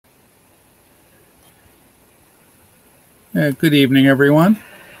Good evening, everyone.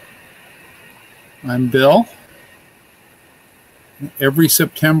 I'm Bill. Every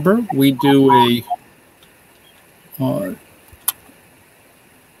September, we do a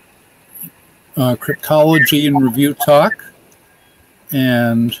cryptology and review talk,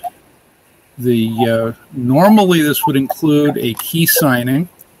 and normally this would include a key signing.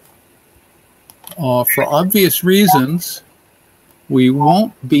 For obvious reasons, we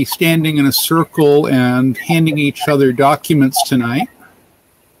won't be standing in a circle and handing each other documents tonight,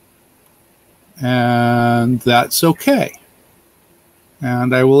 and that's okay.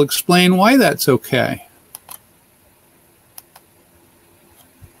 And I will explain why that's okay.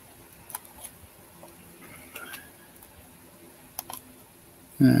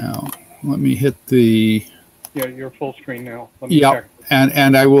 Now, let me hit the... Yeah, you're full screen now. Let me check.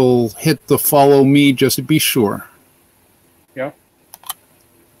 And I will hit the follow me just to be sure. Yeah.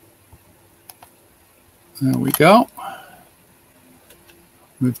 There we go.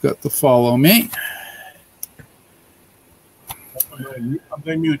 We've got the follow me. I'm going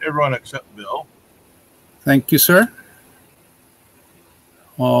to mute everyone except Bill. Thank you, sir.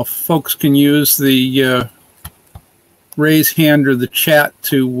 Folks can use the raise hand or the chat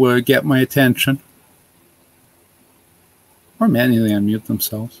to get my attention. Or manually unmute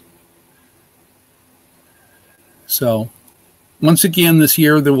themselves. So, once again this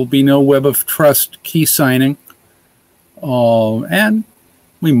year there will be no Web of Trust key signing. And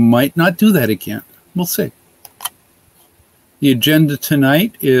we might not do that again. We'll see. The agenda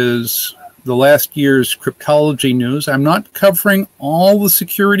tonight is the last year's cryptology news. I'm not covering all the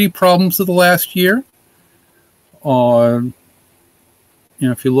security problems of the last year. If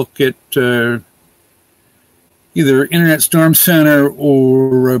you look at either Internet Storm Center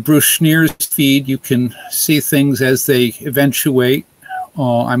or Bruce Schneer's feed, you can see things as they eventuate.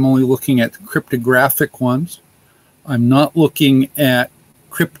 I'm only looking at cryptographic ones. I'm not looking at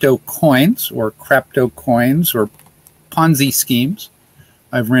crypto coins or crapto coins or Ponzi schemes.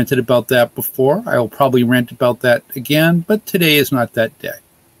 I've ranted about that before. I will probably rant about that again, but today is not that day.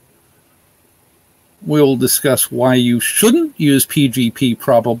 We'll discuss why you shouldn't use PGP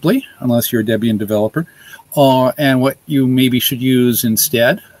probably, unless you're a Debian developer, and what you maybe should use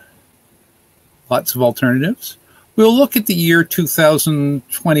instead. Lots of alternatives. We'll look at the year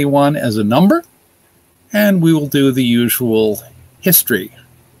 2021 as a number, and we will do the usual history.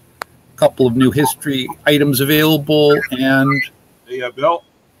 Couple of new history items available, and hey, Bill.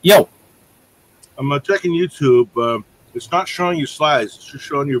 Yo. I'm checking YouTube. It's not showing you slides. It's just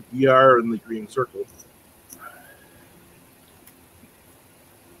showing your BR in the green circle.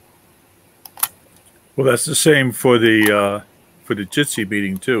 Well, that's the same for the Jitsi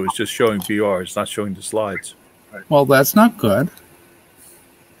meeting too. It's just showing BR. It's not showing the slides. Right. Well, that's not good.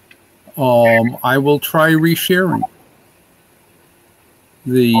 I will try resharing.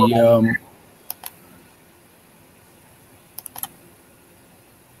 The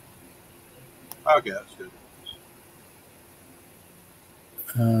okay, that's good.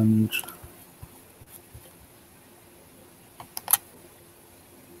 And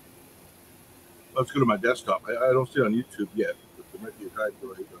let's go to my desktop. I don't see it on YouTube yet, but there might be a time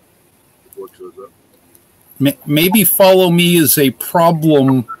delay before it shows up. Maybe follow me is a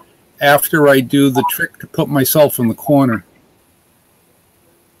problem after I do the trick to put myself in the corner.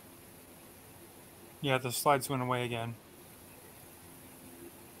 Yeah, the slides went away again.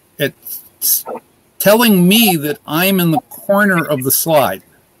 It's telling me that I'm in the corner of the slide.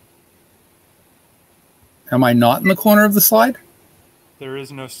 Am I not in the corner of the slide? There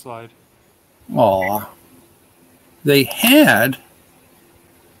is no slide. Aw. They had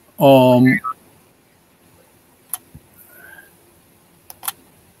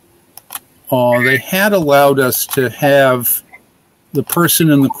they had allowed us to have the person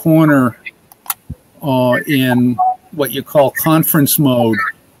in the corner in what you call conference mode.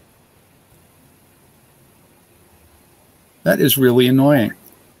 That is really annoying.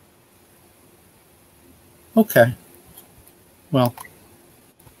 Okay. Well,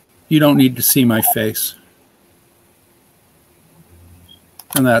 you don't need to see my face.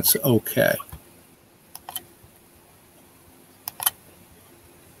 And that's okay.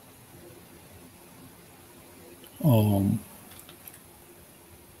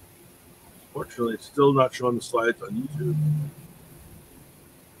 Fortunately, it's still not showing the slides on YouTube.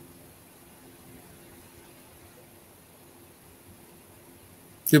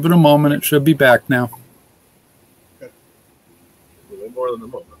 Give it a moment. It should be back now. Okay. A little more than a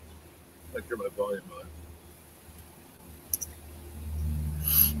moment. I hear my volume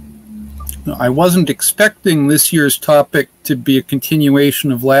on. I wasn't expecting this year's topic to be a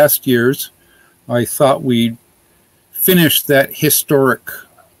continuation of last year's. I thought we'd finish that historic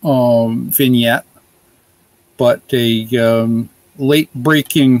vignette, but a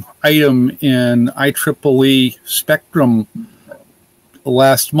late-breaking item in IEEE Spectrum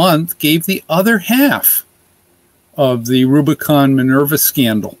last month gave the other half of the Rubicon Minerva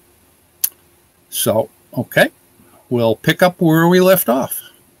scandal. So, okay, we'll pick up where we left off.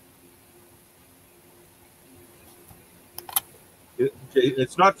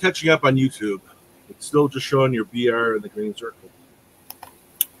 It's not catching up on YouTube. It's still just showing your BR in the green circle.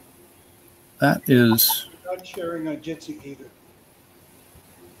 That is... Not sharing on Jitsi either.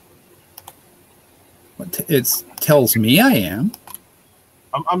 It tells me I am.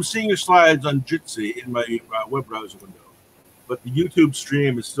 I'm seeing your slides on Jitsi in my web browser window, but the YouTube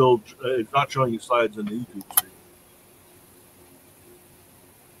stream is still it's not showing you slides in the YouTube stream.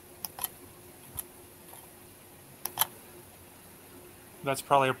 That's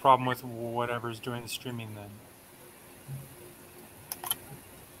probably a problem with whatever's doing the streaming then.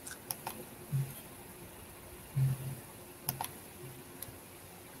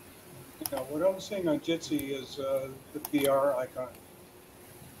 Now, what I'm seeing on Jitsi is the BR icon.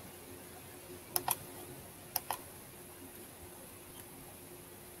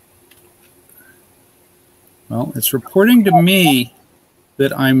 Well, it's reporting to me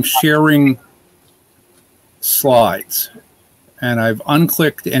that I'm sharing slides, and I've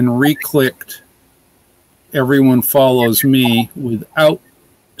unclicked and re-clicked Everyone Follows Me without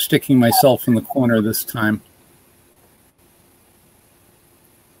sticking myself in the corner this time.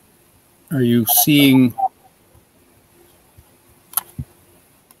 Are you seeing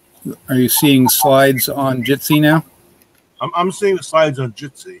slides on Jitsi now? I'm seeing the slides on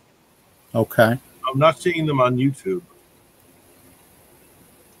Jitsi. Okay. I'm not seeing them on YouTube.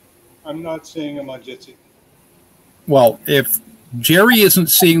 I'm not seeing them on Jitsi. Well, if Jerry isn't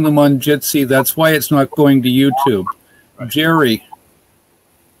seeing them on Jitsi, that's why it's not going to YouTube. Right. Jerry,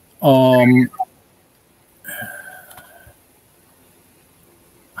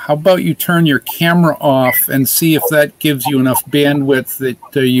 how about you turn your camera off and see if that gives you enough bandwidth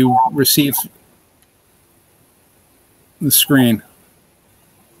that you receive the screen.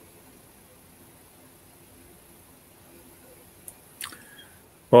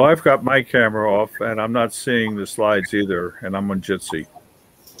 Well, I've got my camera off, and I'm not seeing the slides either, and I'm on Jitsi.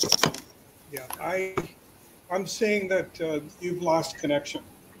 Yeah, I'm seeing that you've lost connection.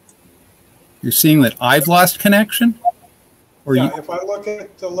 You're seeing that I've lost connection? Or yeah, if I look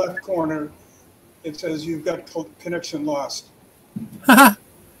at the left corner, it says you've got connection lost.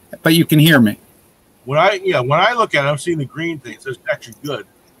 But you can hear me. When I look at it, I'm seeing the green thing. It says connection good.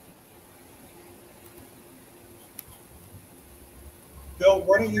 Bill,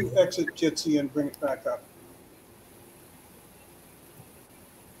 why don't you exit Jitsi and bring it back up?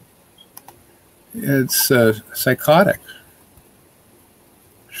 It's psychotic.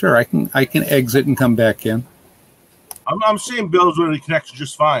 Sure, I can exit and come back in. I'm seeing Bill's already connected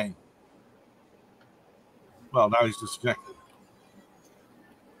just fine. Well, now he's disconnected.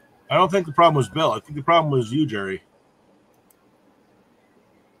 I don't think the problem was Bill. I think the problem was you, Jerry.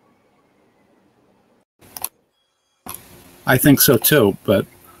 I think so too, but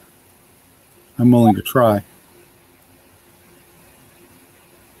I'm willing to try.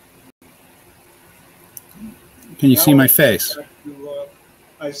 Can you see my face?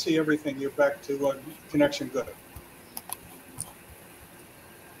 I see everything. You're back to connection good.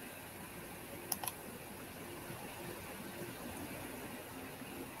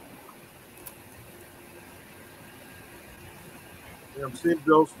 Yeah, I'm seeing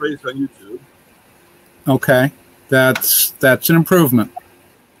Bill's face on YouTube. Okay, that's an improvement.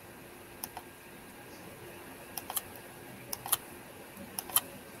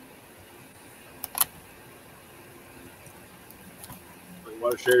 You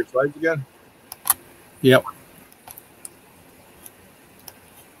want to share your slides again? Yep.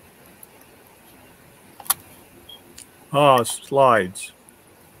 Ah, slides.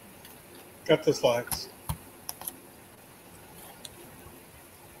 Got the slides.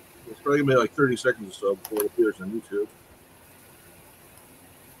 It's probably going to be like 30 seconds or so before it appears on YouTube.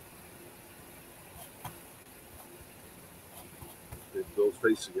 Okay, Bill's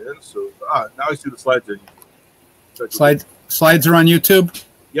face again. So, now I see the slides on YouTube. Slides are on YouTube?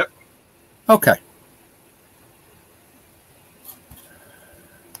 Yep. Okay.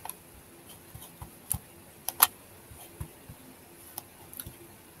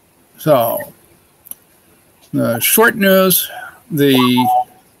 So, short news, the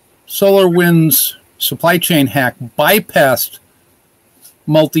SolarWinds supply chain hack bypassed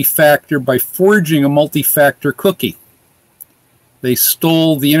multi-factor by forging a multi-factor cookie. They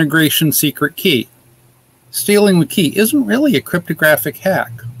stole the integration secret key. Stealing the key isn't really a cryptographic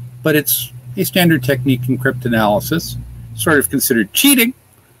hack, but it's a standard technique in cryptanalysis, sort of considered cheating,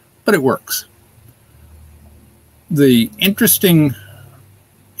 but it works. The interesting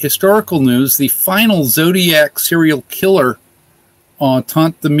historical news, the final Zodiac serial killer,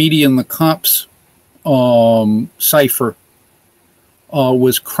 Tant the Media and the Cops cipher,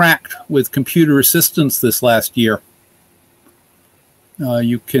 was cracked with computer assistance this last year.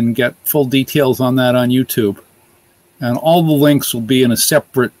 You can get full details on that on YouTube. And all the links will be in a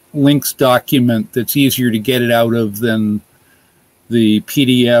separate links document that's easier to get it out of than the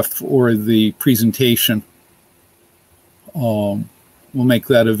PDF or the presentation. We'll make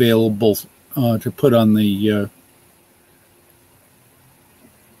that available to put on the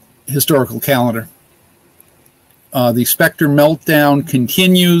historical calendar. The Spectre meltdown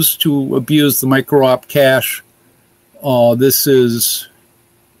continues to abuse the micro-op cache. This is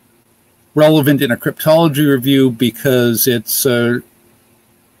relevant in a cryptology review because it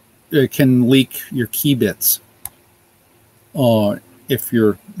can leak your key bits if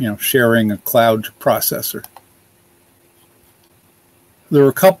you're sharing a cloud processor. There were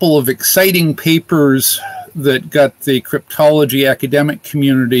a couple of exciting papers that got the cryptology academic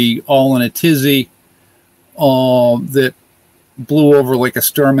community all in a tizzy that blew over like a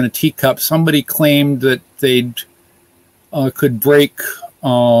storm in a teacup. Somebody claimed that they could break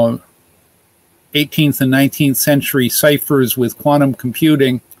 18th and 19th century ciphers with quantum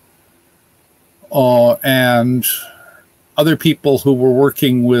computing, and other people who were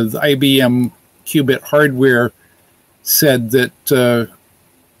working with IBM qubit hardware said that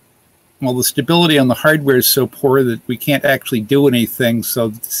well, the stability on the hardware is so poor that we can't actually do anything, so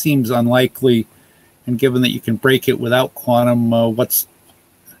it seems unlikely, and given that you can break it without quantum,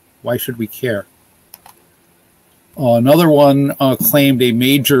 why should we care? Another one claimed a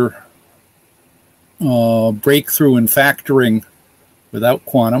major breakthrough in factoring without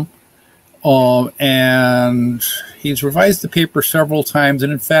quantum, and he's revised the paper several times,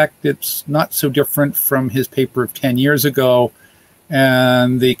 and in fact it's not so different from his paper of 10 years ago,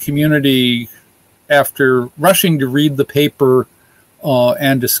 and the community, after rushing to read the paper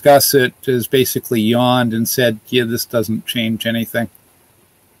and discuss it, has basically yawned and said, yeah, this doesn't change anything.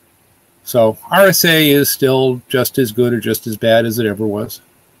 So RSA is still just as good or just as bad as it ever was.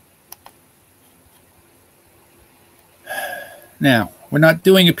 Now, we're not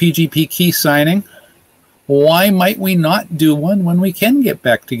doing a PGP key signing. Why might we not do one when we can get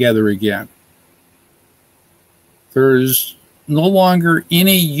back together again? There's no longer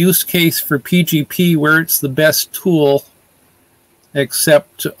any use case for PGP where it's the best tool,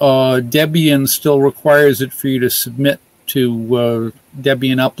 except Debian still requires it for you to submit to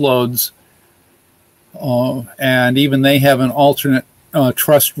Debian uploads. And even they have an alternate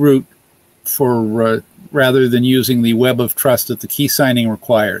trust route for rather than using the web of trust that the key signing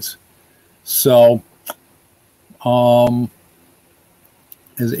requires. So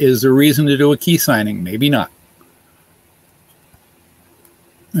is there reason to do a key signing? Maybe not.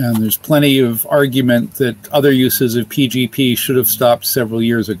 And there's plenty of argument that other uses of PGP should have stopped several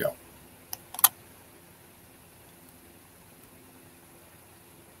years ago.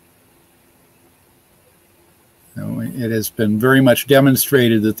 It has been very much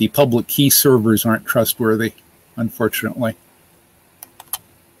demonstrated that the public key servers aren't trustworthy, unfortunately.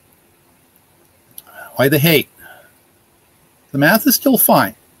 Why the hate? The math is still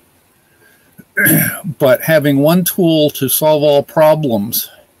fine. But having one tool to solve all problems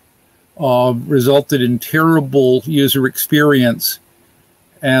resulted in terrible user experience.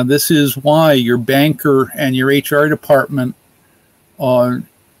 And this is why your banker and your HR department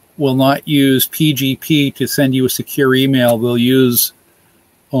will not use PGP to send you a secure email. They'll use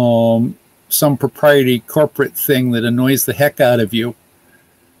some proprietary corporate thing that annoys the heck out of you.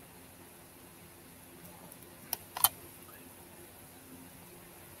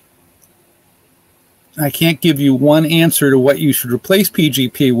 I can't give you one answer to what you should replace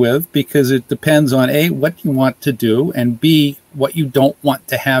PGP with, because it depends on A, what you want to do, and B, what you don't want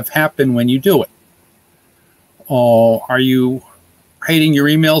to have happen when you do it. Are you hiding your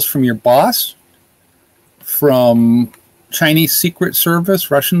emails from your boss, from Chinese Secret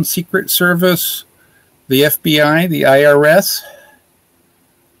Service, Russian Secret Service, the FBI, the IRS,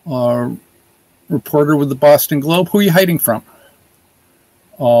 reporter with the Boston Globe? Who are you hiding from?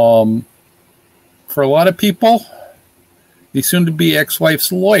 For a lot of people, the soon-to-be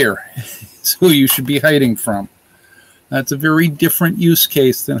ex-wife's lawyer is who you should be hiding from. That's a very different use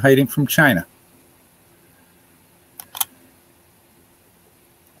case than hiding from China.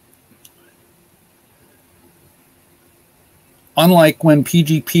 Unlike when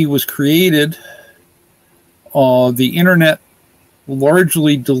PGP was created, The internet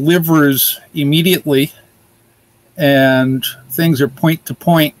largely delivers immediately, and things are point to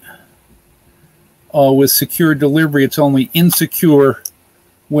point. With secure delivery, it's only insecure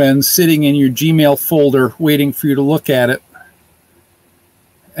when sitting in your Gmail folder waiting for you to look at it.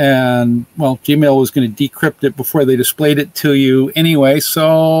 And, well, Gmail was going to decrypt it before they displayed it to you anyway,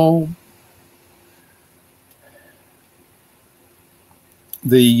 so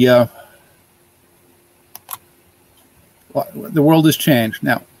the world has changed.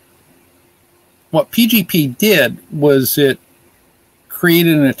 Now, what PGP did was it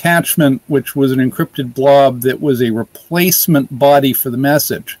created an attachment which was an encrypted blob that was a replacement body for the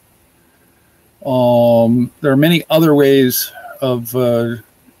message. There are many other ways of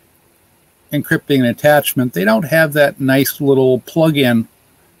encrypting an attachment. They don't have that nice little plug-in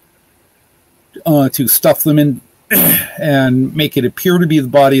to stuff them in and make it appear to be the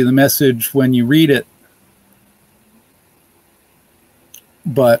body of the message when you read it.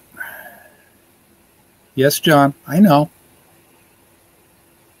 But, yes, John, I know.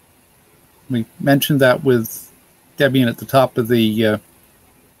 We mentioned that with Debian at the top of the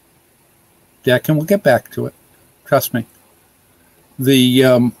deck, and we'll get back to it. Trust me.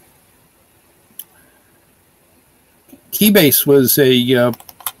 The Keybase was a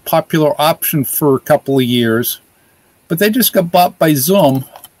popular option for a couple of years, but they just got bought by Zoom,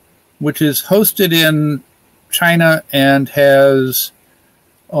 which is hosted in China and has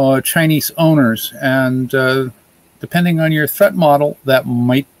Chinese owners. And depending on your threat model, that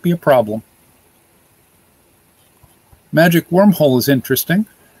might be a problem. Magic Wormhole is interesting.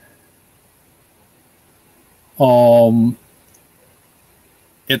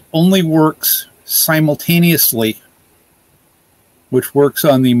 It only works simultaneously, which works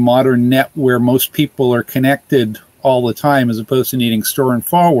on the modern net where most people are connected all the time as opposed to needing store and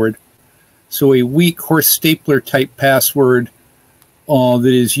forward. So a weak horse stapler type password that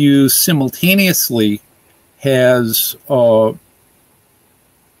is used simultaneously has a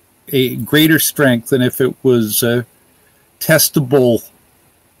greater strength than if it was testable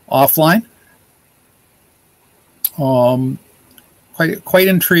offline. Quite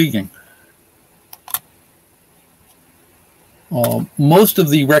intriguing. Most of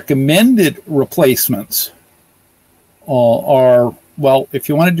the recommended replacements are, well, if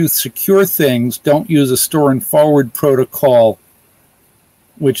you want to do secure things, don't use a store and forward protocol,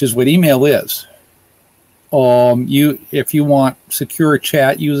 which is what email is. If you want secure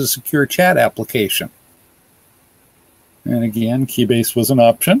chat, use a secure chat application. And again, Keybase was an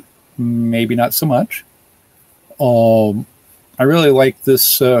option. Maybe not so much. I really like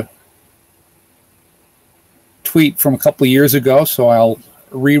this tweet from a couple of years ago, so I'll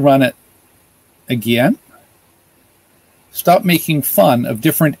rerun it again. Stop making fun of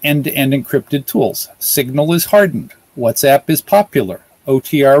different end-to-end encrypted tools. Signal is hardened. WhatsApp is popular.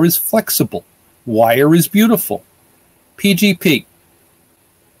 OTR is flexible. Wire is beautiful. PGP.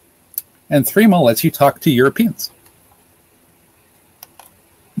 And Threema lets you talk to Europeans.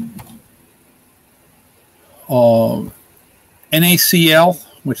 NaCl,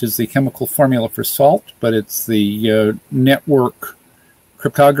 which is the chemical formula for salt, but it's the network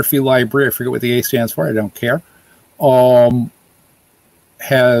cryptography library. I forget what the A stands for. I don't care. There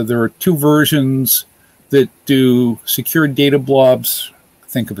are two versions that do secure data blobs.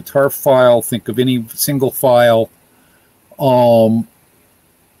 Think of a tar file. Think of any single file. And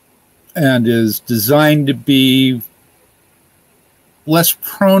is designed to be less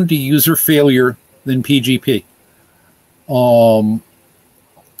prone to user failure than PGP.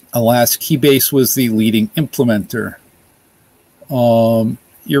 Alas, Keybase was the leading implementer.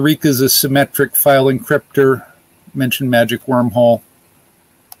 Eureka is a symmetric file encryptor. Mentioned Magic Wormhole.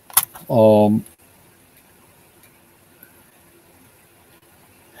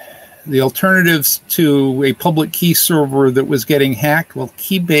 The alternatives to a public key server that was getting hacked, well,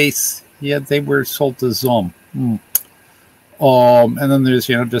 Keybase, yeah, they were sold to Zoom. And then there's,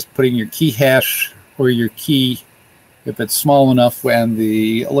 just putting your key hash or your key, if it's small enough, and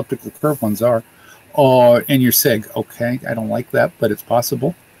the elliptical curve ones are, in your SIG. Okay, I don't like that, but it's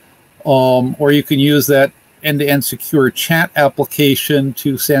possible. Or you can use that end-to-end secure chat application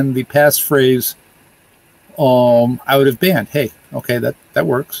to send the passphrase out of band. Hey, okay, that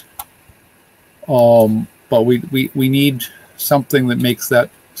works. But we need something that makes that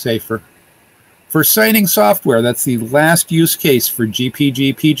safer. For signing software, that's the last use case for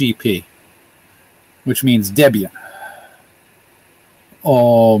GPG PGP, which means Debian.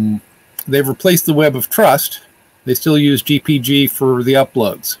 They've replaced the Web of Trust. They still use GPG for the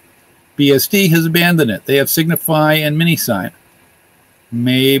uploads. BSD has abandoned it. They have Signify and MiniSign.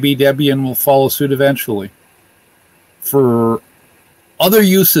 Maybe Debian will follow suit eventually. For other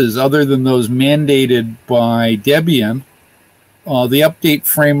uses other than those mandated by Debian, the update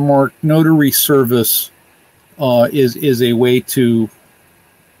framework notary service is a way to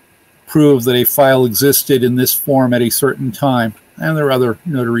prove that a file existed in this form at a certain time. And there are other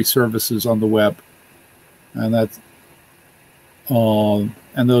notary services on the web, and that's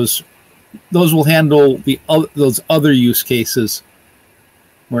and those will handle those other use cases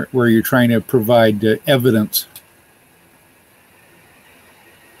where you're trying to provide evidence.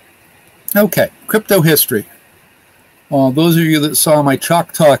 Okay, crypto history. Those of you that saw my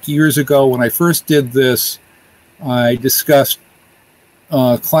Chalk Talk years ago when I first did this, I discussed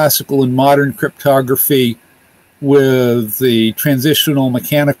classical and modern cryptography with the transitional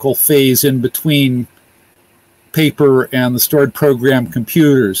mechanical phase in between paper and the stored program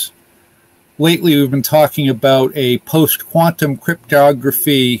computers. Lately, we've been talking about a post-quantum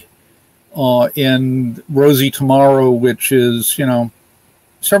cryptography in Rosy Tomorrow, which is,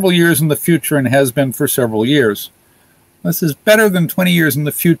 several years in the future and has been for several years. This is better than 20 years in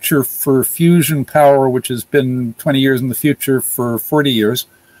the future for fusion power, which has been 20 years in the future for 40 years.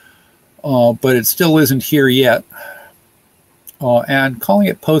 But it still isn't here yet. And calling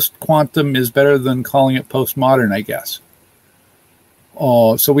it post-quantum is better than calling it post-modern, I guess.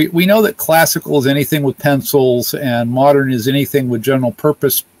 So we know that classical is anything with pencils and modern is anything with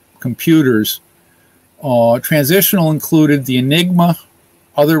general-purpose computers. Transitional included the Enigma,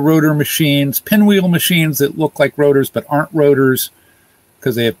 other rotor machines, pinwheel machines that look like rotors but aren't rotors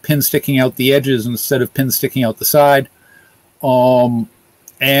because they have pins sticking out the edges instead of pins sticking out the side.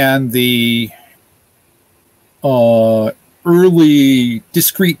 And the early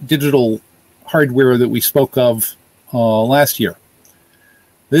discrete digital hardware that we spoke of last year.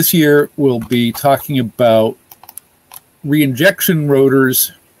 This year we'll be talking about reinjection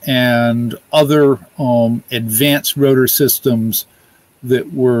rotors and other advanced rotor systems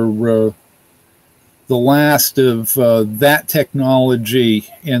that were the last of that technology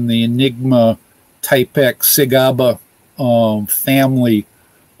in the Enigma Type X SIGABA family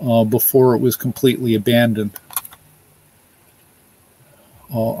before it was completely abandoned.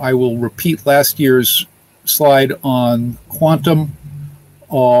 I will repeat last year's slide on quantum.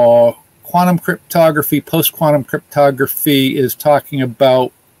 Quantum cryptography, post-quantum cryptography is talking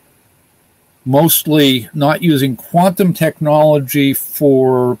about mostly not using quantum technology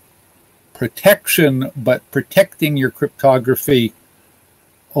for protection, but protecting your cryptography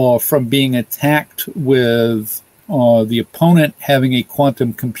from being attacked with the opponent having a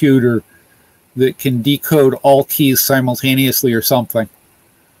quantum computer that can decode all keys simultaneously or something.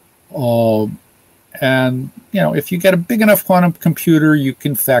 And, if you get a big enough quantum computer, you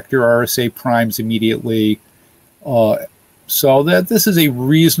can factor RSA primes immediately. So that this is a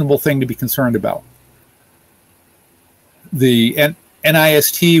reasonable thing to be concerned about. The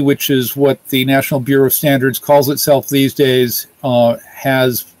NIST, which is what the National Bureau of Standards calls itself these days,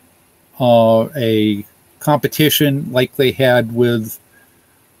 has a competition like they had with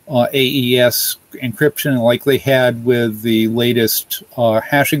AES encryption, like they had with the latest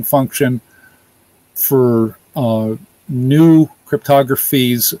hashing function for new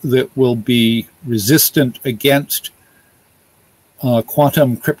cryptographies that will be resistant against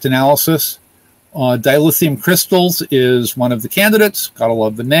quantum cryptanalysis. Dilithium crystals is one of the candidates. Gotta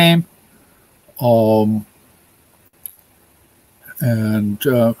love the name. And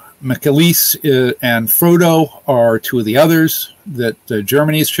Michaelis and Frodo are two of the others that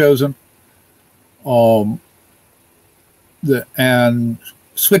Germany's chosen. And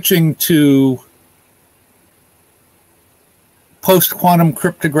switching to post-quantum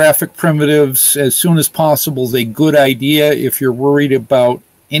cryptographic primitives as soon as possible is a good idea if you're worried about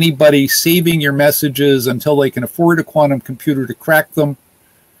anybody saving your messages until they can afford a quantum computer to crack them.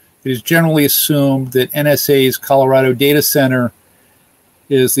 It is generally assumed that NSA's Colorado Data Center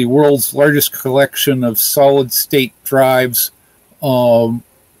is the world's largest collection of solid-state drives,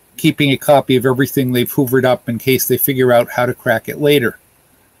 keeping a copy of everything they've hoovered up in case they figure out how to crack it later.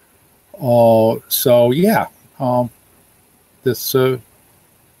 So, yeah. This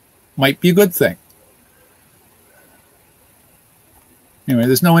might be a good thing. Anyway,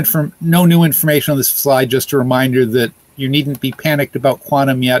 there's no new information on this slide, just a reminder that you needn't be panicked about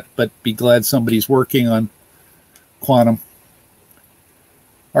quantum yet, but be glad somebody's working on quantum.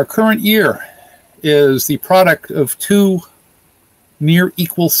 Our current year is the product of two near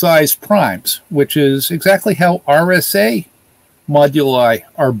equal sized primes, which is exactly how RSA moduli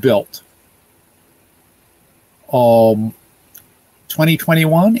are built.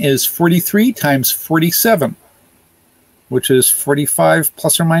 2021 is 43 times 47, which is 45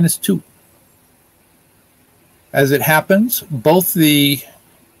 plus or minus 2. As it happens, both the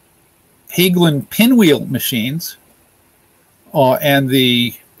Hagelin pinwheel machines and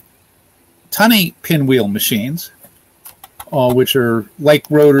the Tunney pinwheel machines, which are like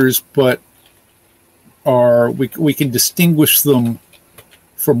rotors, but we can distinguish them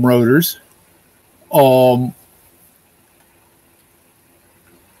from rotors. The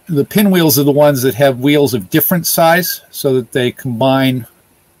pinwheels are the ones that have wheels of different size so that they combine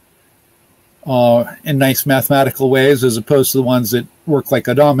in nice mathematical ways, as opposed to the ones that work like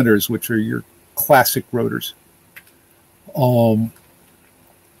odometers, which are your classic rotors.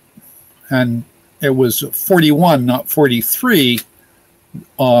 And it was 41, not 43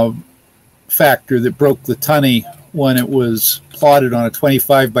 factor that broke the Tunney when it was plotted on a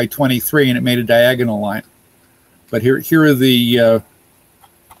 25 by 23 and it made a diagonal line. But here are the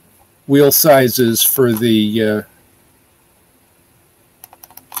wheel sizes for the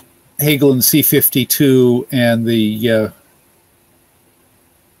Hagelin C52 and the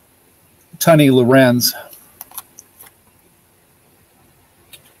Tunney Lorenz.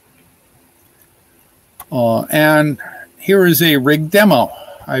 And here is a rig demo.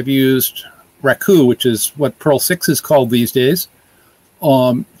 I've used Raku, which is what Perl 6 is called these days,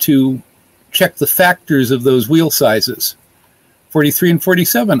 to check the factors of those wheel sizes. 43 and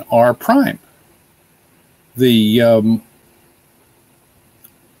 47 are prime. The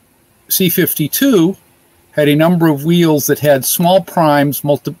C52 had a number of wheels that had small primes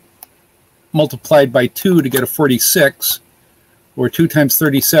multiplied by 2 to get a 46, or 2 times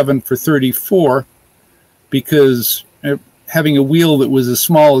 37 for 34, because having a wheel that was as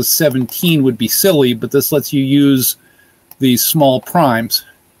small as 17 would be silly, but this lets you use these small primes.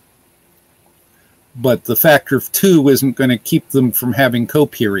 But the factor of 2 isn't going to keep them from having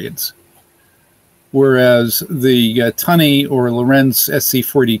coperiods. Whereas the Tunney or Lorenz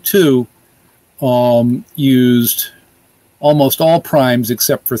SC42 used almost all primes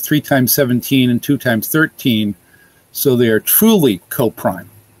except for 3 times 17 and 2 times 13, so they are truly coprime.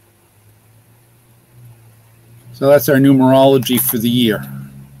 So that's our numerology for the year.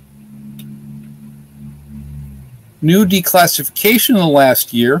 New declassification in the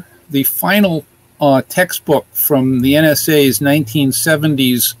last year. The final textbook from the NSA's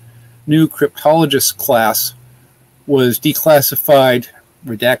 1970s new cryptologist class was declassified,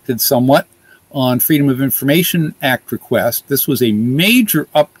 redacted somewhat, on Freedom of Information Act request. This was a major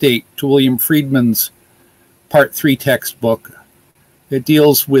update to William Friedman's Part 3 textbook. It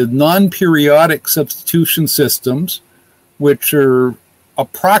deals with non-periodic substitution systems, which are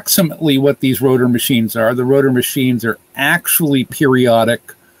approximately what these rotor machines are. The rotor machines are actually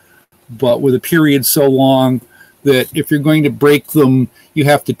periodic, but with a period so long that if you're going to break them, you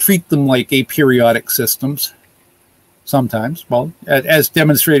have to treat them like aperiodic systems sometimes. Well, as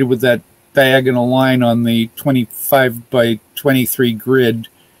demonstrated with that diagonal line on the 25 by 23 grid,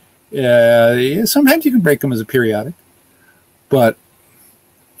 sometimes you can break them as a periodic, but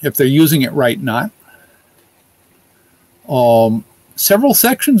if they're using it right, not. Several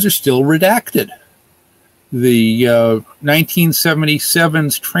sections are still redacted. The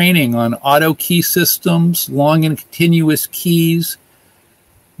 1977's training on auto key systems, long and continuous keys,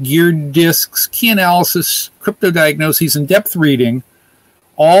 geared disks, key analysis, crypto diagnoses, and depth reading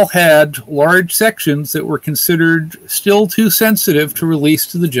all had large sections that were considered still too sensitive to release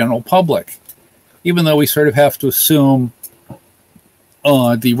to the general public, even though we sort of have to assume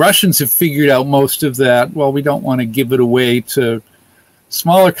the Russians have figured out most of that. Well, we don't want to give it away to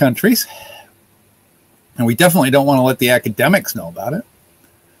smaller countries, and we definitely don't want to let the academics know about it.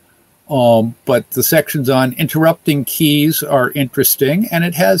 But the sections on interrupting keys are interesting, and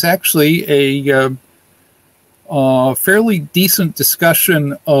it has actually a fairly decent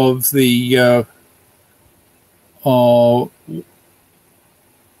discussion of the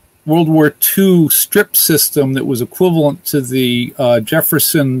World War II strip system that was equivalent to the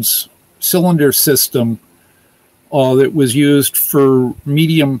Jefferson's cylinder system that was used for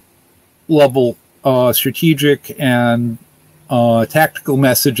medium-level strategic and tactical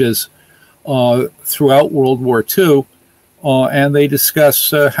messages throughout World War II. And they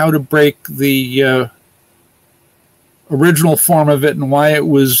discuss how to break the original form of it and why it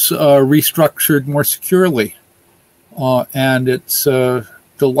was restructured more securely. And it's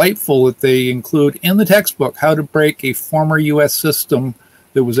delightful that they include in the textbook how to break a former U.S. system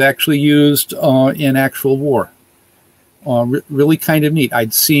that was actually used in actual war. Really kind of neat.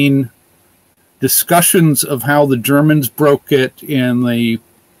 I'd seen discussions of how the Germans broke it in the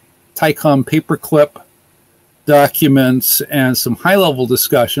TICOM paperclip documents and some high-level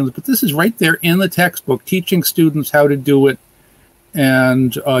discussions, but this is right there in the textbook, teaching students how to do it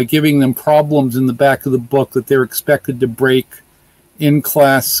and giving them problems in the back of the book that they're expected to break in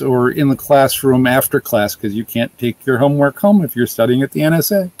class or in the classroom after class, because you can't take your homework home if you're studying at the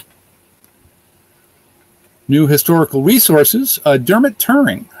NSA. New historical resources. Dermot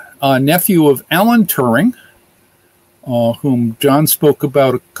Turing, nephew of Alan Turing, whom John spoke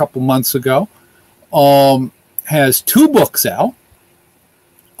about a couple months ago, has 2 books out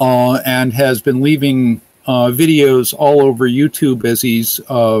and has been leaving videos all over YouTube as he's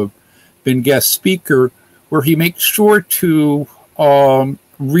been guest speaker, where he makes sure to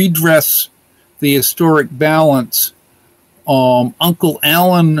redress the historic balance. Uncle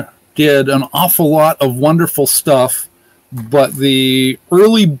Alan did an awful lot of wonderful stuff, but the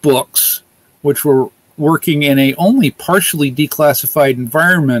early books, which were working in a only partially declassified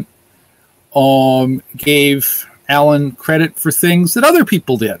environment, gave Alan credit for things that other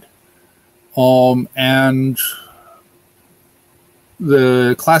people did. And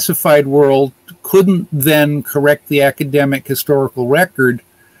the classified world couldn't then correct the academic historical record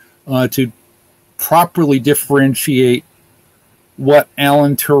to properly differentiate what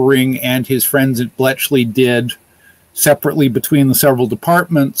Alan Turing and his friends at Bletchley did separately between the several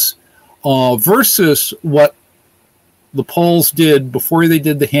departments versus what the Poles did before they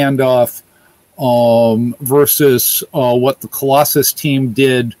did the handoff versus what the Colossus team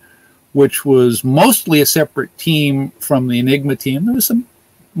did, which was mostly a separate team from the Enigma team. There was some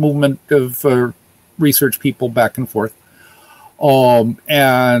movement of research people back and forth.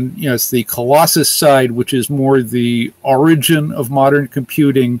 And you know, it's the Colossus side, which is more the origin of modern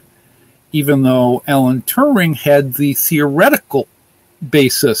computing, even though Alan Turing had the theoretical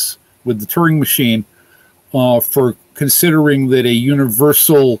basis with the Turing machine for considering that a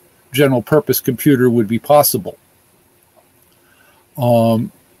universal general purpose computer would be possible.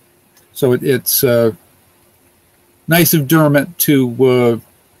 So it's nice of Dermot to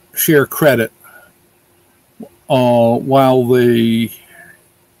share credit. While we,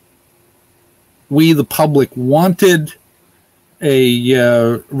 the public, wanted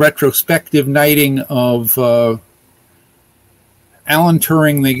a retrospective knighting of Alan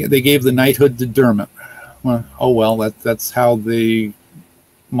Turing, they gave the knighthood to Dermot. Well, oh well, that's how the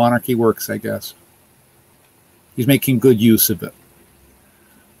monarchy works, I guess. He's making good use of it.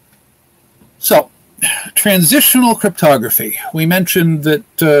 So, transitional cryptography. We mentioned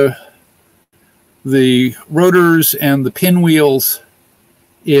that the rotors and the pinwheels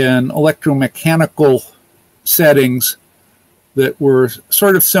in electromechanical settings that were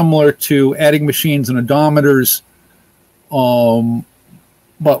sort of similar to adding machines and odometers,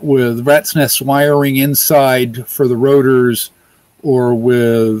 but with rat's nest wiring inside for the rotors, or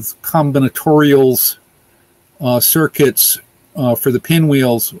with combinatorials circuits for the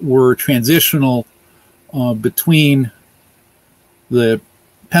pinwheels, were transitional between the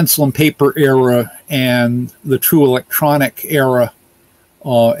pencil and paper era and the true electronic era,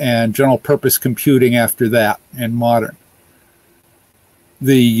 and general purpose computing after that, and modern.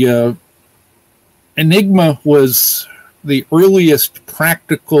 The Enigma was the earliest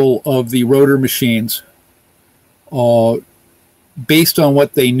practical of the rotor machines. Based on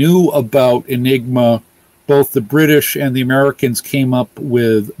what they knew about Enigma, both the British and the Americans came up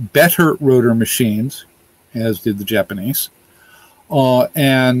with better rotor machines, as did the Japanese.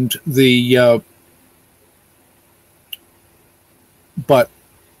 And the but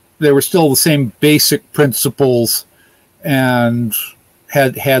they were still the same basic principles, and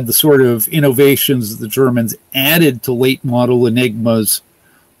had the sort of innovations that the Germans added to late model Enigmas.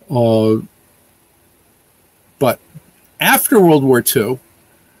 But after World War II,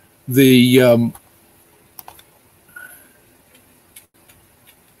 the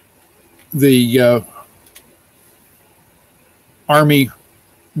Army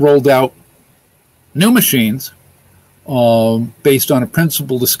rolled out new machines based on a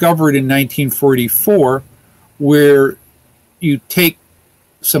principle discovered in 1944, where you take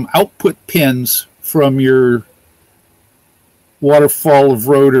some output pins from your waterfall of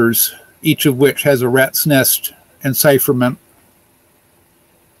rotors, each of which has a rat's nest encipherment.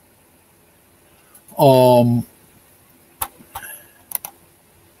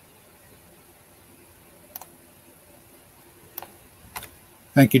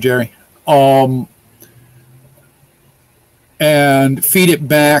 Thank you, Jerry. And feed it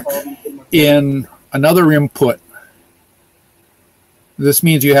back in another input. This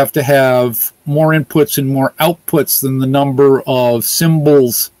means you have to have more inputs and more outputs than the number of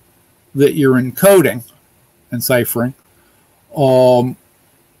symbols that you're encoding and ciphering.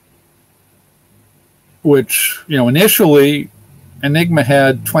 Which, you know, initially Enigma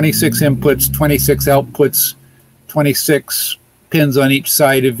had 26 inputs, 26 outputs, 26 pins on each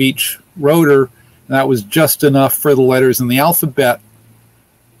side of each rotor. And that was just enough for the letters in the alphabet.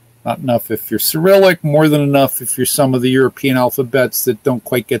 Not enough if you're Cyrillic, more than enough if you're some of the European alphabets that don't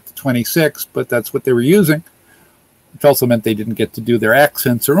quite get to 26, but that's what they were using. Which also meant they didn't get to do their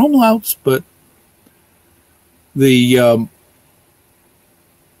accents or umlauts, but the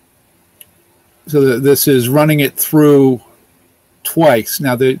this is running it through twice.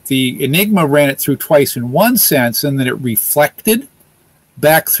 Now the Enigma ran it through twice in one sense, and then it reflected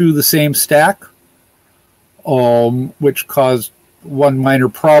back through the same stack, which caused one minor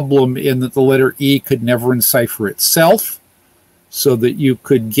problem in that the letter E could never encipher itself, so that you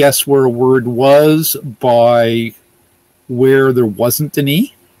could guess where a word was by where there wasn't an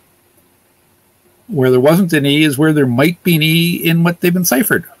E. Where there wasn't an E is where there might be an E in what they've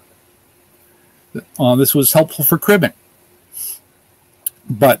enciphered. This was helpful for cribbing.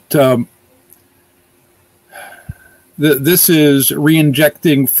 But this is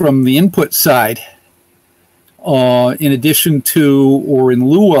re-injecting from the input side in addition to or in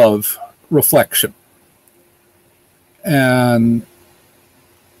lieu of reflection. And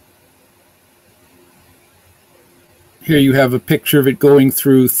here you have a picture of it going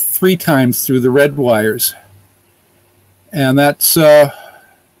through 3 times through the red wires. And that's that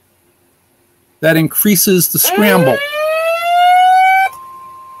increases the scramble.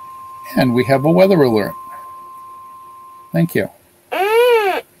 And we have a weather alert. Thank you.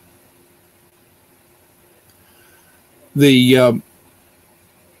 If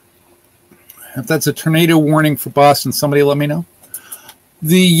that's a tornado warning for Boston, somebody let me know.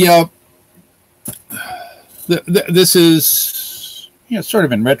 This is, sort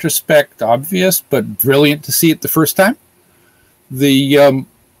of in retrospect obvious, but brilliant to see it the first time.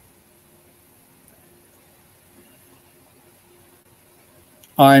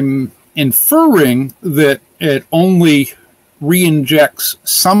 I'm inferring that it only re-injects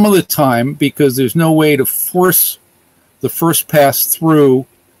some of the time because there's no way to force the first pass through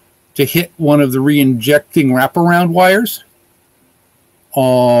to hit one of the re-injecting wraparound wires.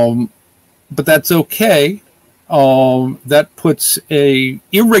 But that's okay. That puts a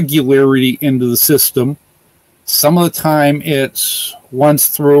irregularity into the system. Some of the time it's once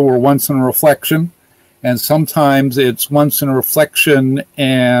through or once in a reflection, and sometimes it's once in a reflection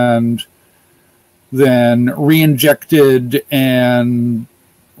and then re-injected and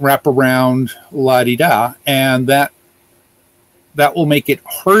wrap around la-di-da, and that will make it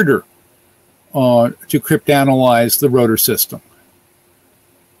harder to cryptanalyze the rotor system.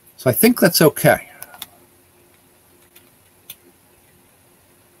 So I think that's okay.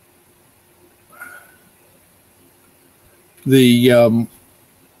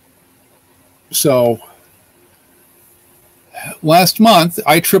 So last month,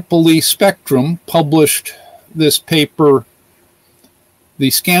 IEEE Spectrum published this paper, The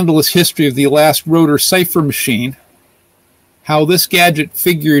Scandalous History of the Last Rotor Cipher Machine, how this gadget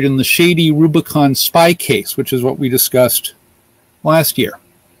figured in the shady Rubicon spy case, which is what we discussed last year.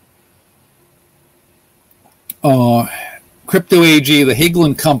 Crypto AG, the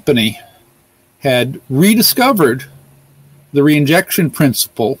Hagelin company, had rediscovered the re-injection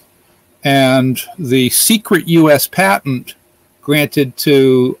principle, and the secret U.S. patent granted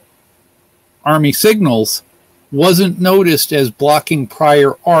to Army Signals wasn't noticed as blocking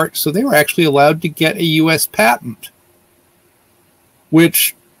prior art, so they were actually allowed to get a U.S. patent,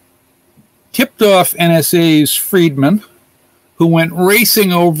 which tipped off NSA's Friedman, who went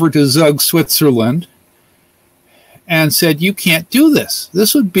racing over to Zug, Switzerland, and said, you can't do this.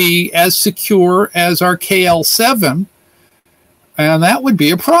 This would be as secure as our KL7, and that would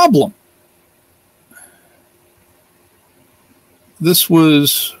be a problem. This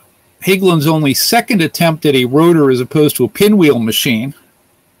was Hagelin's only second attempt at a rotor as opposed to a pinwheel machine.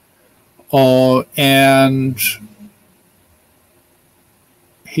 And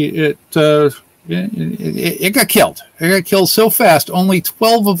it got killed. It got killed so fast, only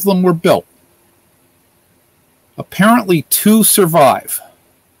 12 of them were built. Apparently 2 survive.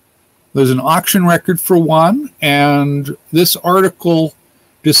 There's an auction record for one, and this article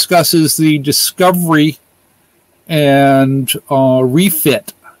discusses the discovery and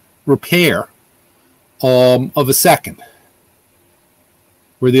repair of a second.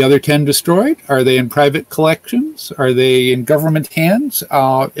 Were the other 10 destroyed? Are they in private collections? Are they in government hands?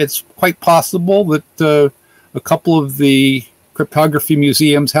 It's quite possible that a couple of the cryptography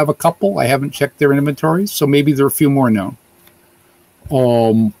museums have a couple. I haven't checked their inventories, so maybe there are a few more known.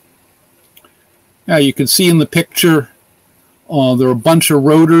 Now you can see in the picture there are a bunch of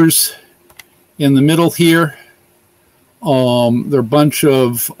rotors in the middle here. There are a bunch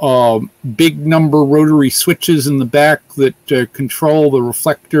of big number rotary switches in the back that control the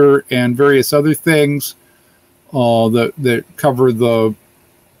reflector and various other things that cover the,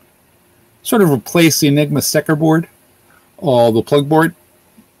 sort of replace the Enigma Stecker board, the plug board.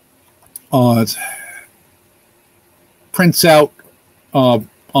 It prints out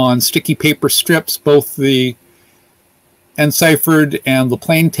on sticky paper strips both the enciphered and the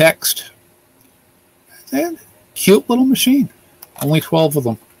plain text. And cute little machine. Only 12 of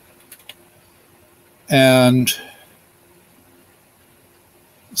them. And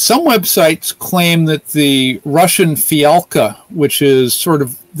some websites claim that the Russian Fialka, which is sort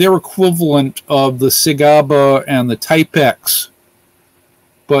of their equivalent of the Sigaba and the Type X,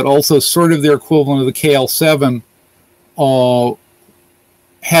 but also sort of their equivalent of the KL7,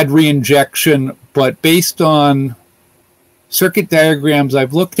 had re-injection, but based on circuit diagrams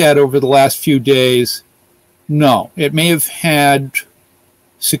I've looked at over the last few days, no. It may have had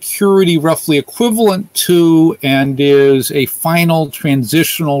security roughly equivalent to and is a final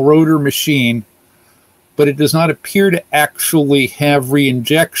transitional rotor machine, but it does not appear to actually have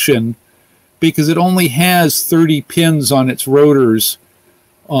re-injection because it only has 30 pins on its rotors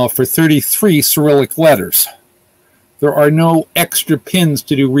for 33 Cyrillic letters. There are no extra pins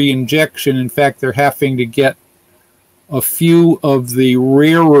to do re-injection. In fact, they're having to get a few of the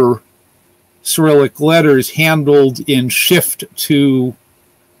rarer Cyrillic letters handled in shift to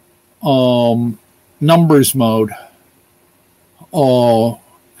numbers mode,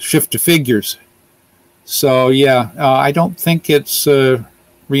 shift to figures. So yeah, I don't think it's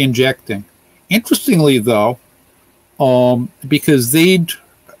re-injecting. Interestingly though, because they'd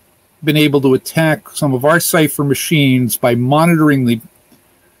been able to attack some of our cipher machines by monitoring the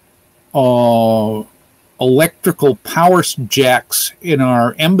electrical power jacks in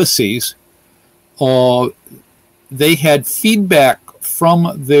our embassies, they had feedback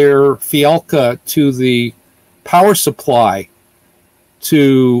from their Fialka to the power supply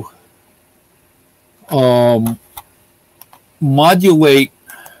to modulate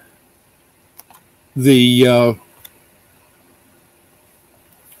the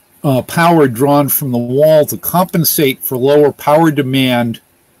power drawn from the wall to compensate for lower power demand.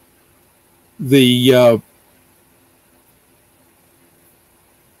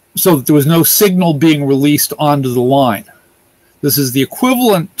 So that there was no signal being released onto the line. This is the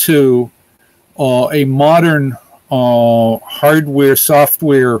equivalent to a modern hardware,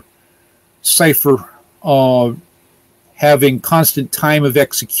 software cipher having constant time of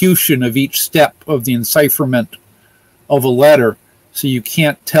execution of each step of the encipherment of a letter. So you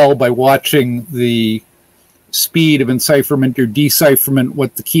can't tell by watching the speed of encipherment or decipherment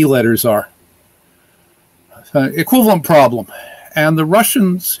what the key letters are. Equivalent problem. And the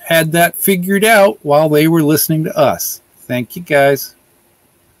Russians had that figured out while they were listening to us. Thank you, guys.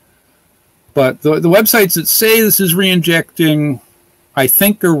 But the websites that say this is re-injecting, I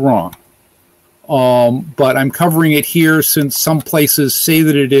think are wrong. But I'm covering it here since some places say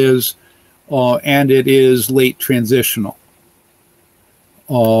that it is, and it is late transitional.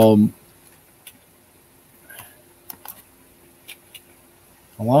 Hello?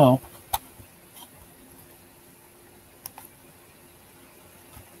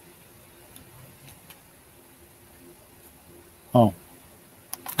 Oh,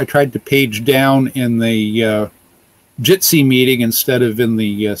 I tried to page down in the Jitsi meeting instead of in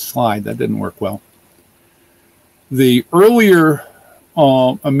the slide. That didn't work well. The earlier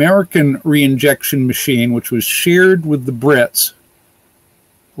American re-injection machine, which was shared with the Brits,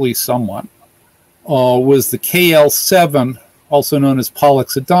 at least somewhat, was the KL7, also known as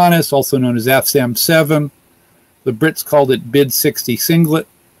Pollux Adonis, also known as FSAM7. The Brits called it BID 60 singlet.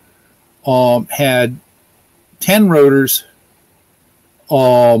 Had 10 rotors,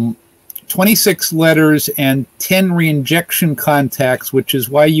 26 letters, and 10 re-injection contacts, which is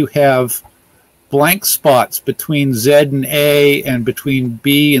why you have blank spots between Z and A and between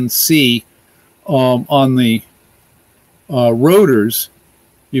B and C on the rotors.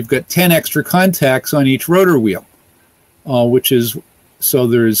 You've got 10 extra contacts on each rotor wheel, which is, so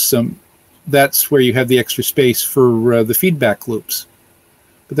there's some, that's where you have the extra space for the feedback loops.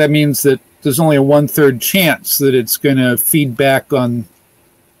 But that means that there's only a 1/3 chance that it's going to feed back on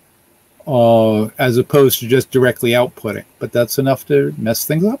as opposed to just directly outputting. But that's enough to mess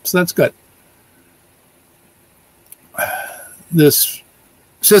things up, so that's good. This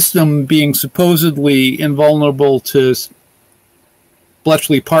system being supposedly invulnerable to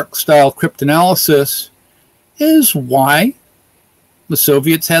Bletchley Park style cryptanalysis is why the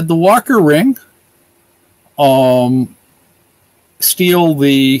Soviets had the Walker ring steal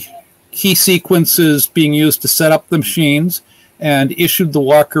the key sequences being used to set up the machines, and issued the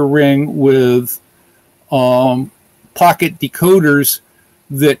Walker ring with pocket decoders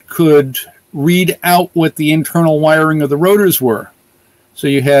that could read out what the internal wiring of the rotors were. So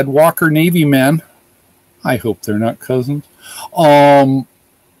you had Walker Navy men, I hope they're not cousins,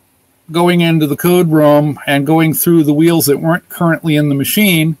 going into the code room and going through the wheels that weren't currently in the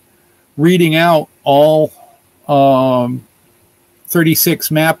machine, reading out all 36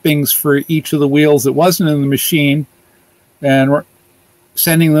 mappings for each of the wheels that wasn't in the machine, and we're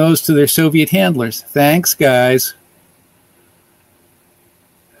sending those to their Soviet handlers. Thanks, guys.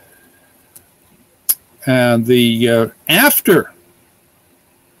 And the after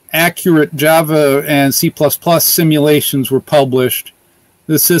accurate Java and C++ simulations were published,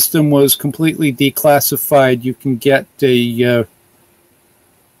 the system was completely declassified. You can get a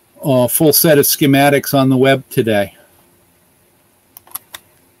full set of schematics on the web today,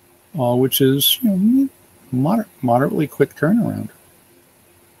 which is, you know, moderately quick turnaround.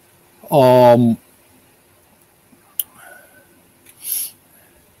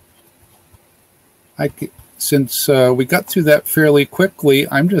 Since we got through that fairly quickly,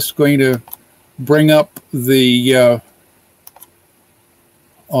 I'm just going to bring up the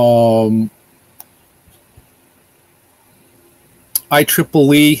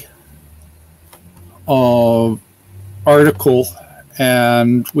IEEE article,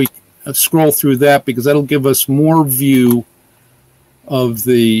 and we scroll through that because that'll give us more view of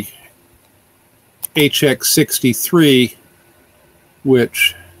the HX63,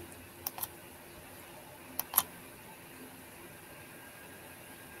 which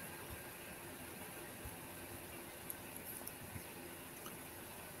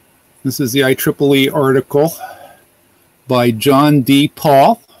this is the IEEE article by John D.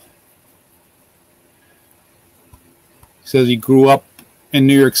 Paul. He says he grew up in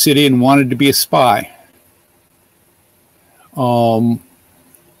New York City and wanted to be a spy.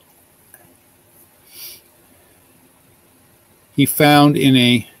 He found in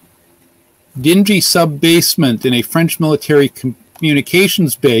a dingy sub-basement in a French military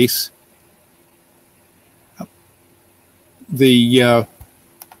communications base the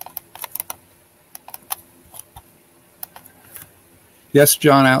yes,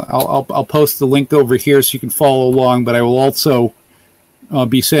 John, I'll post the link over here so you can follow along, but I will also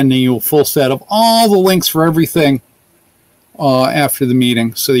be sending you a full set of all the links for everything after the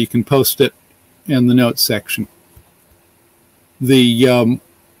meeting so you can post it in the notes section. And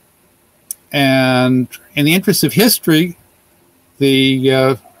in the interest of history,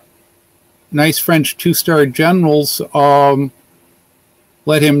 the nice French two-star generals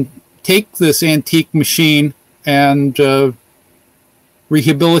let him take this antique machine and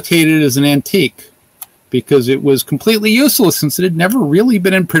rehabilitate it as an antique, because it was completely useless since it had never really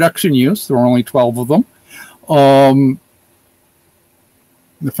been in production use. There were only 12 of them.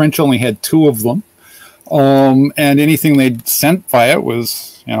 The French only had 2 of them. And anything they'd sent via it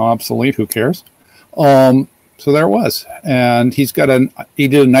was, you know, obsolete. Who cares? So there it was. And he did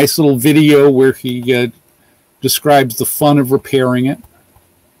a nice little video where he describes the fun of repairing it.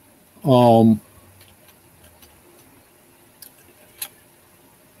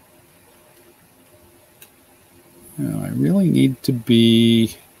 I really need to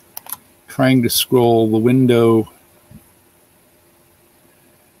be trying to scroll the window.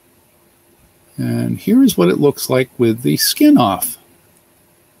 And here is what it looks like with the skin off.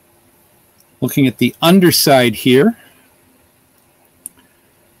 Looking at the underside here,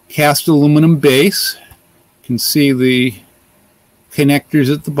 cast aluminum base. You can see the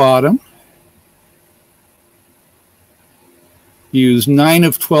connectors at the bottom. Use 9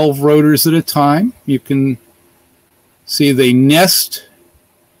 of 12 rotors at a time. You can see they nest.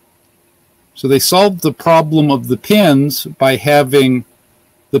 So they solved the problem of the pins by having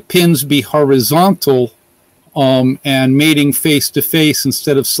the pins be horizontal and mating face to face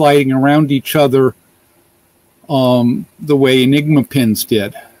instead of sliding around each other the way Enigma pins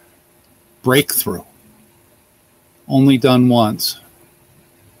did. Breakthrough. Only done once.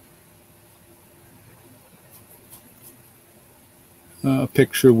 A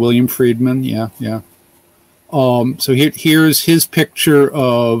picture of William Friedman. Yeah. So here's his picture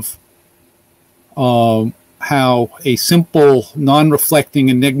of how a simple non-reflecting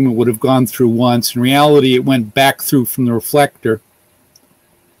Enigma would have gone through once. In reality, it went back through from the reflector,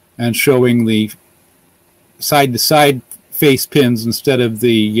 and showing the side-to-side face pins instead of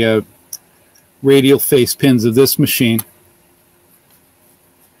the radial face pins of this machine.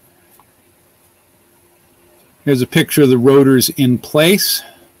 Here's a picture of the rotors in place.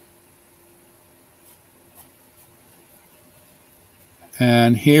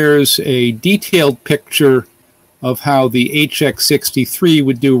 And here's a detailed picture of how the HX63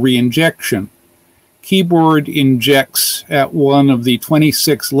 would do reinjection. Keyboard injects at one of the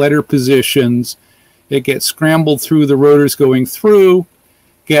 26 letter positions. It gets scrambled through the rotors going through,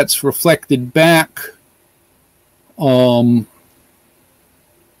 gets reflected back letter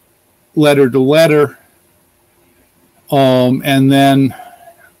to letter, and then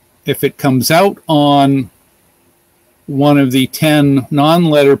if it comes out on one of the 10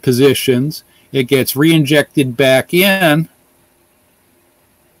 non-letter positions, it gets reinjected back in.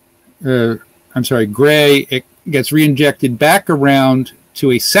 I'm sorry, gray, it gets reinjected back around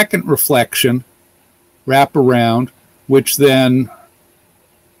to a second reflection, wrap around, which then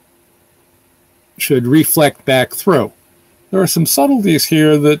should reflect back through. There are some subtleties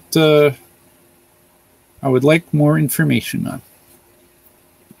here that I would like more information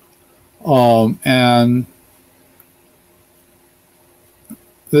on. And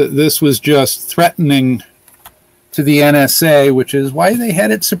this was just threatening to the NSA, which is why they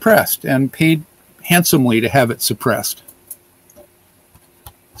had it suppressed and paid handsomely to have it suppressed.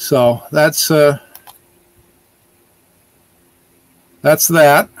 So that's that.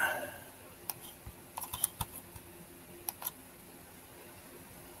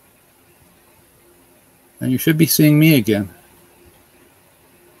 And you should be seeing me again.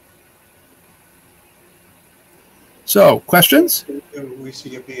 So, questions? We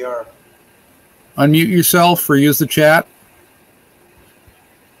see a BR. Unmute yourself or use the chat.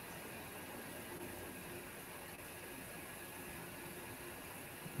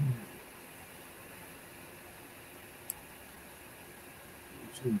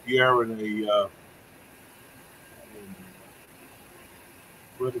 BR in a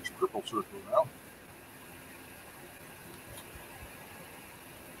reddish purple circle now.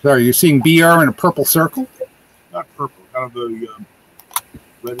 Sorry, you're seeing BR in a purple circle? Not purple, kind of the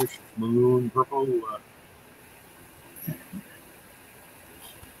reddish maroon purple.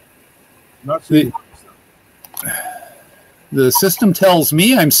 Not seeing the system tells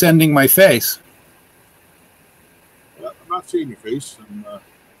me I'm sending my face. I'm not seeing your face. I'm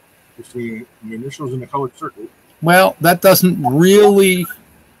just seeing the initials in a colored circle. Well, that doesn't really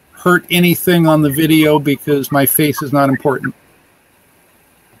hurt anything on the video because my face is not important.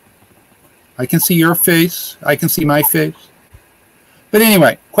 I can see your face. I can see my face. But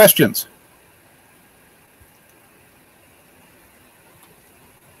anyway, questions?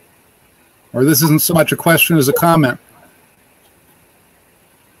 Or this isn't so much a question as a comment.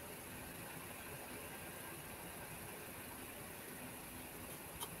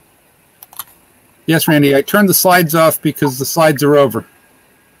 Yes, Randy, I turned the slides off because the slides are over.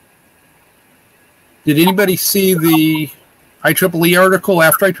 Did anybody see the IEEE article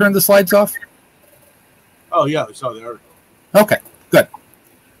after I turned the slides off? Oh, yeah, I saw the article. Okay, good.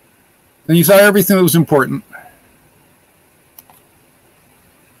 And you saw everything that was important.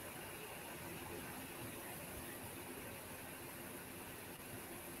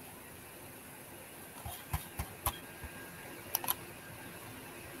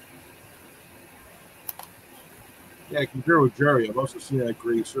 Yeah, I compare with Jerry. I've also seen that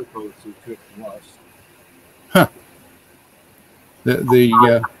gray circle that says Cliff and Lost. Huh.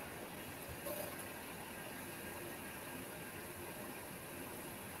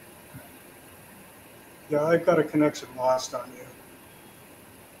 Yeah, I've got a connection lost on you.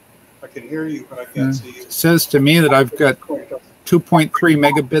 I can hear you, but I can't see you. It says to me that I've got 2.3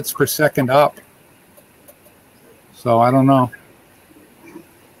 megabits per second up. So I don't know.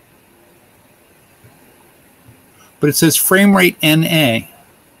 But it says frame rate NA.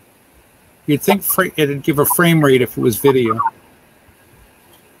 You'd think it'd give a frame rate if it was video.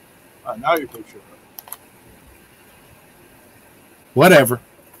 Now you're pretty sure. Whatever.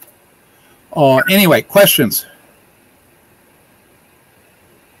 Anyway, questions?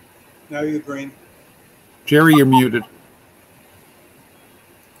 Now you're green. Jerry, you're muted.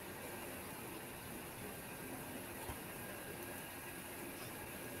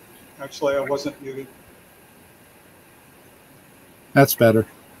 Actually, I wasn't muted. That's better.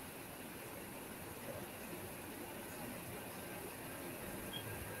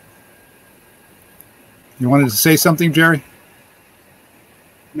 You wanted to say something, Jerry?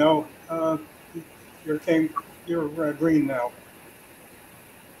 No, you're green now.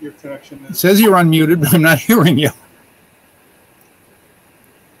 Your connection It is. says you're unmuted, but I'm not hearing you.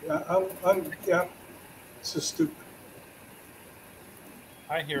 Yeah, this is stupid.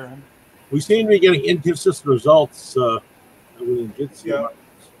 I hear him. We seem to be getting inconsistent results within Jitsi. Yeah.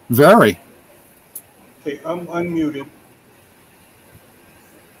 Very. Okay, I'm unmuted.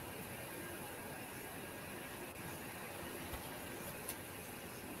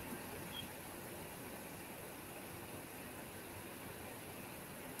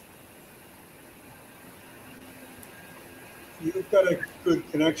 You've got a good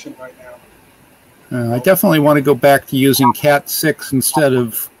connection right now. I definitely want to go back to using Cat 6 instead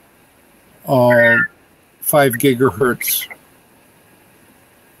of 5 gigahertz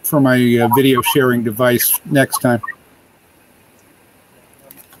for my video sharing device next time.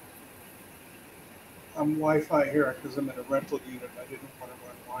 I'm Wi-Fi here because I'm in a rental unit. I didn't want to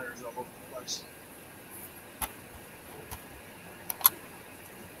run wires all over the place.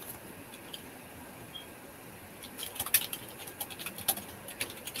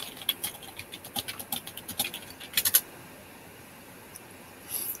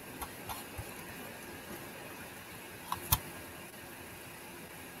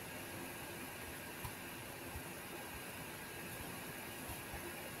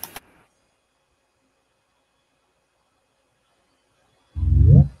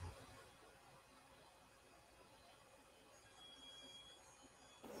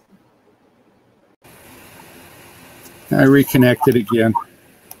 I reconnected again.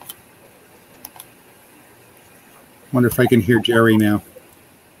 Wonder if I can hear Jerry now.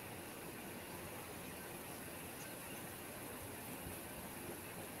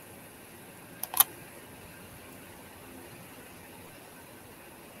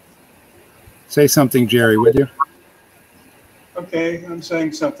 Say something, Jerry, would you? Okay, I'm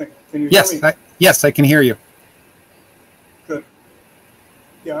saying something. Can you Yes, hear me? yes, I can hear you. Good.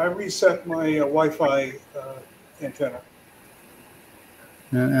 Yeah, I reset my Wi-Fi antenna.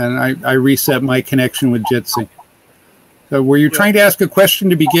 And I reset my connection with Jitsi. So were you trying to ask a question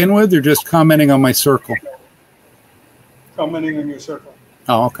to begin with, or just commenting on my circle? Commenting on your circle.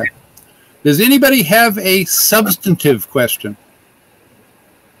 Oh, okay. Does anybody have a substantive question?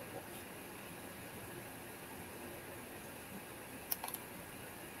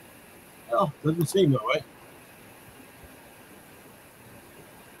 Well, doesn't seem that way.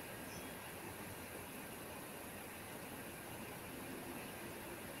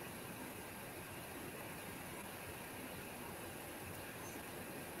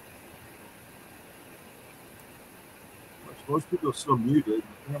 Most people are still muted.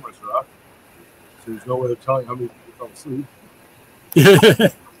 The cameras are up. So there's no way of telling how many people fell asleep.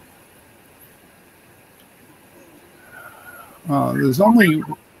 There's only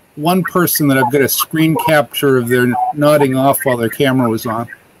one person that I've got a screen capture of their nodding off while their camera was on.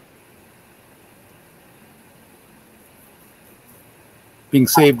 Being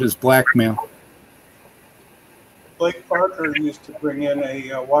saved as blackmail. Blake Parker used to bring in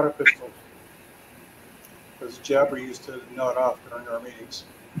a water pistol because Jabber used to nod off during our meetings.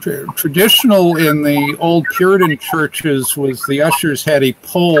 Traditional in the old Puritan churches was the ushers had a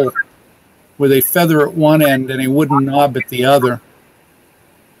pole with a feather at one end and a wooden knob at the other.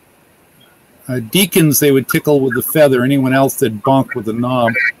 Deacons, they would tickle with the feather. Anyone else, they'd bonk with the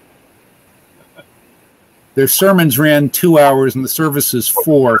knob. Their sermons ran 2 hours and the services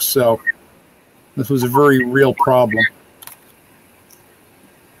 4, so this was a very real problem.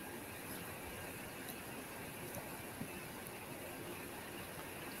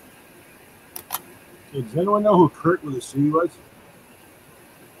 Does anyone know who Kurt with a C was?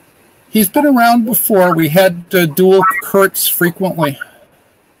 He's been around before. We had dual Kurts frequently.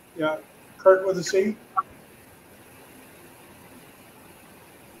 Yeah, Kurt with a C?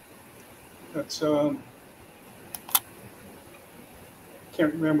 That's, can't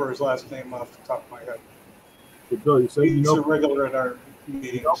remember his last name off the top of my head. But Bill, you say He's a regular at our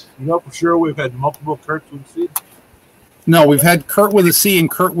meetings. You know for sure we've had multiple Kurts with a C? No, we've had Kurt with a C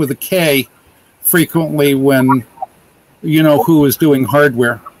and Kurt with a K frequently when you know who is doing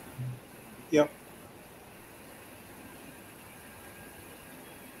hardware. Yep.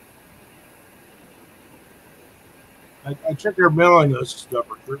 I checked our mailing list stuff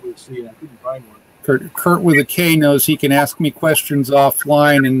for Kurt with a C and I couldn't find one. Kurt with a K knows he can ask me questions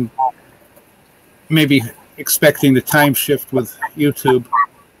offline and maybe expecting the time shift with YouTube.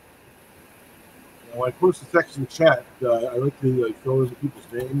 When I post the text in the chat, I like to fill in the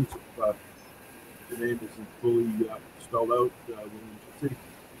people's names if the name isn't fully spelled out. But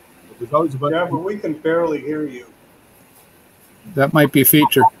there's always a bunch Yeah, but we can barely hear you. That might be a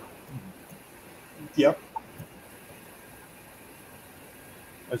feature. Yep.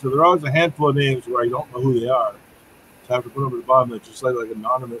 And so there are always a handful of names where I don't know who they are. So I have to put them at the bottom that just like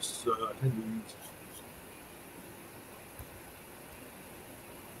anonymous attendees.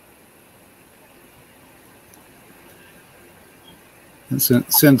 And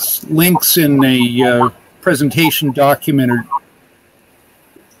since links in a presentation document are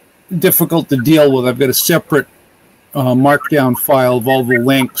difficult to deal with, I've got a separate markdown file of all the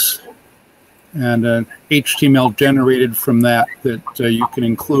links and an HTML generated from that you can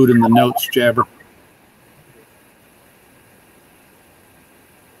include in the notes, Jabber.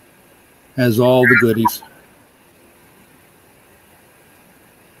 Has all the goodies.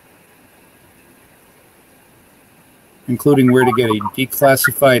 Including where to get a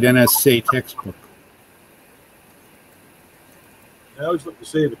declassified NSA textbook. I always look to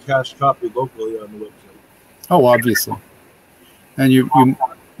save a cache copy locally on the website. Oh, obviously. And you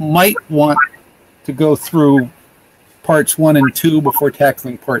might want to go through parts 1 and 2 before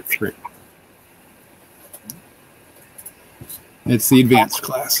tackling part 3. It's the advanced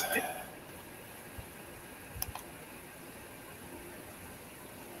class.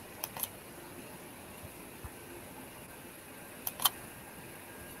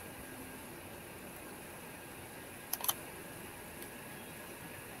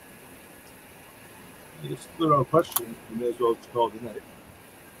 It's a little question. You may as well just call it a night.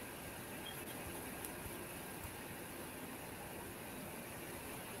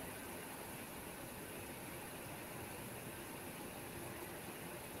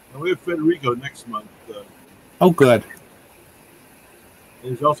 And we have Federico next month. Oh, good.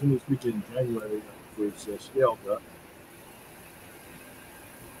 And he's also going to speak in January for his scale cut.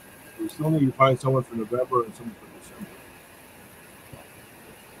 We still need to find someone for November and someone for December.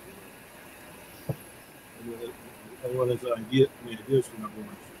 And if anyone has any ideas for November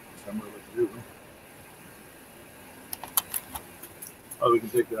and December, let's do them. Oh, we can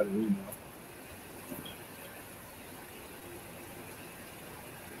take that in email.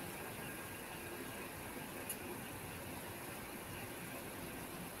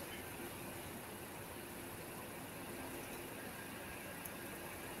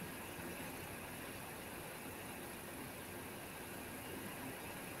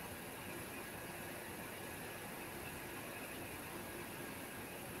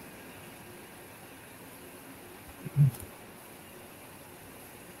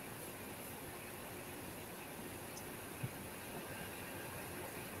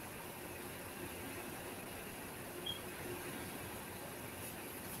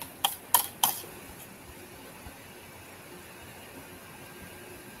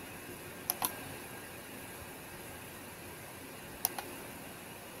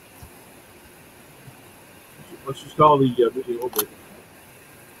 Let's just call the video over.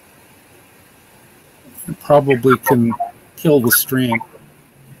 It probably can kill the stream.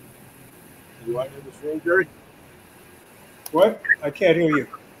 Do you want to end the stream, Jerry? What? I can't hear you.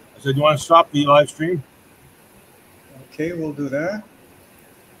 I said, you want to stop the live stream? Okay, we'll do that.